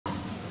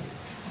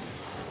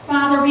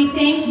we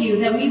thank you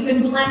that we've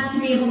been blessed to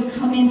be able to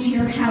come into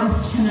your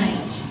house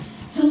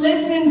tonight, to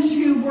listen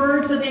to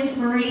words of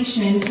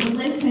inspiration, to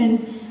listen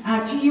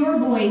to your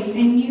voice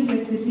in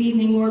music this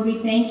evening. Lord, we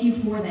thank you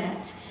for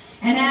that.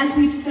 And as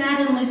we've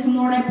sat and listened,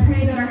 Lord, I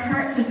pray that our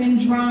hearts have been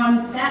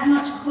drawn that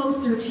much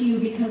closer to you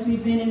because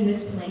we've been in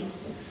this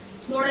place.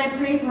 Lord, I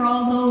pray for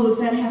all those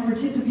that have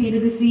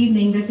participated this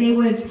evening, that they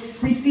would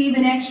receive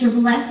an extra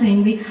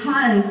blessing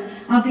because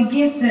of the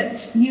gift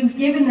that you've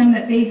given them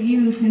that they've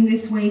used in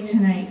this way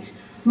tonight.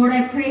 Lord,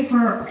 I pray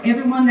for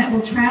everyone that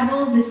will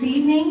travel this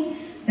evening,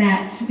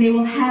 that they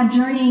will have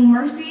journeying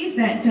mercies,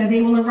 that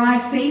they will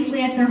arrive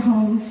safely at their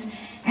homes.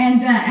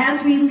 And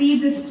as we leave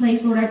this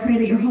place, Lord, I pray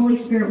that your Holy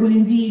Spirit would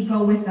indeed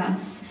go with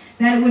us,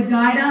 that it would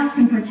guide us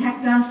and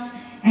protect us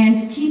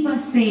and keep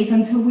us safe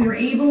until we are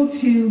able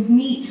to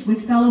meet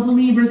with fellow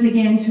believers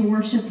again to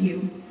worship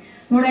you.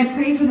 Lord, I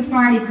pray for the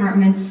fire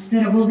departments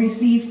that it will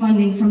receive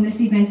funding from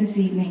this event this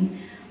evening.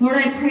 Lord,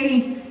 I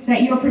pray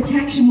that your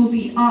protection will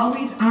be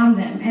always on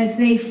them as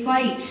they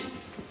fight,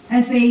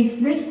 as they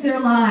risk their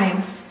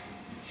lives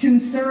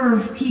to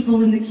serve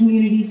people in the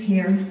communities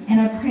here.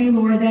 And I pray,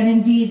 Lord, that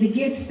indeed the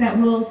gifts that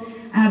will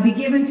be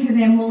given to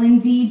them will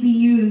indeed be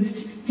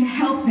used to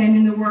help them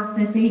in the work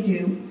that they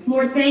do.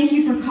 Lord, thank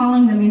you for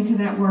calling them into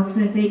that work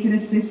so that they can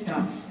assist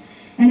us.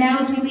 And now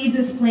as we leave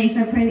this place,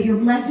 I pray that your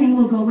blessing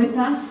will go with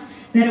us,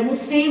 that it will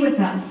stay with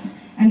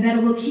us, and that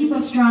it will keep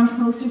us drawn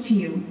closer to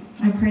you.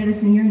 I pray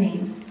this in your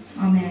name.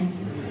 Amen.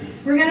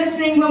 We're going to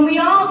sing When We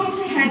All Get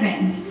to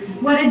Heaven.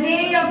 What a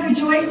day of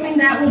rejoicing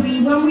that will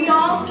be when we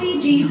all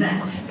see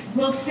Jesus.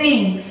 We'll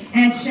sing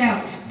and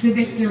shout the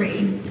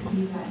victory.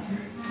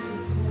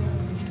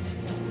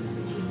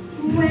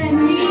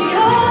 When